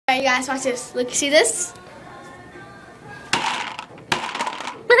Okay, guys, watch this. Look, see this?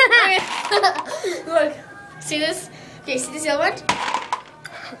 Look, see this? Okay, see this other one?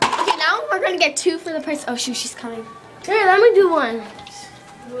 Okay, now we're gonna get 2 for the price. Oh shoot, she's coming. Here, let me do one.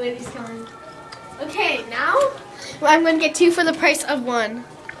 The lady's coming. Okay, now I'm gonna get 2 for the price of 1.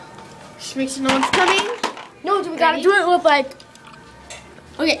 Just make sure no one's coming. No, we gotta do it with like.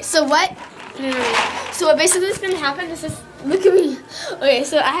 Okay, so what? So what basically is gonna happen is this. Look at me. Okay,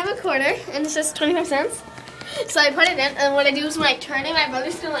 so I have a quarter and this is 25 cents. So I put it in, and what I do is when I turn it, my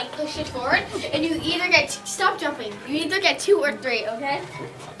brother's gonna like push it forward, and you either get stop jumping. You either get 2 or 3. Okay.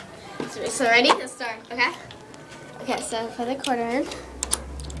 So ready? Let's start. Okay. Okay. So put the quarter in.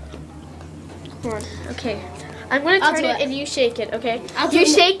 Come on. Okay. I'm gonna turn it and you shake it. Okay. You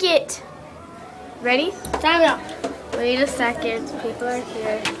shake it. Ready? Time out. Wait a second. People are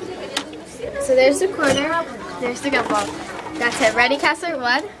here. So there's the quarter. There's the gumball. That's it. Ready, Kessler?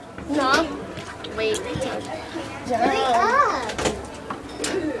 1. No. Wait. Hurry up.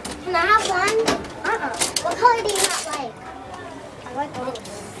 Can I have one? What color do you not like? I like all of them.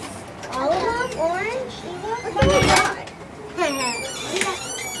 All of them? Orange? Look at that. Can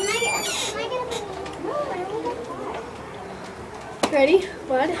I get a No, I only got 5. Ready?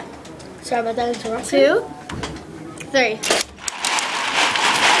 1. Sorry about that interruption. 2, 3.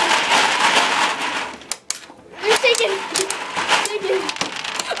 You're shaking.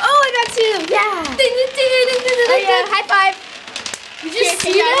 Oh, I got 2. Yeah. Oh yeah. High five. You just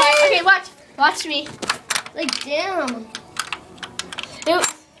see that? Okay, watch me. Like, damn.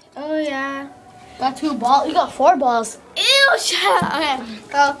 Oh yeah. Got 2 balls. You got 4 balls. Ew, shut up. Okay.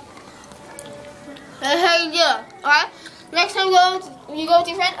 So that's how you do it. Alright? Next time you go with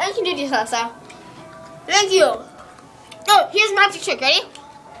your friend, I can do this also. Thank you. Oh, here's magic trick. Ready?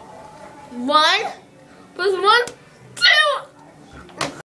 1 plus 1, 2.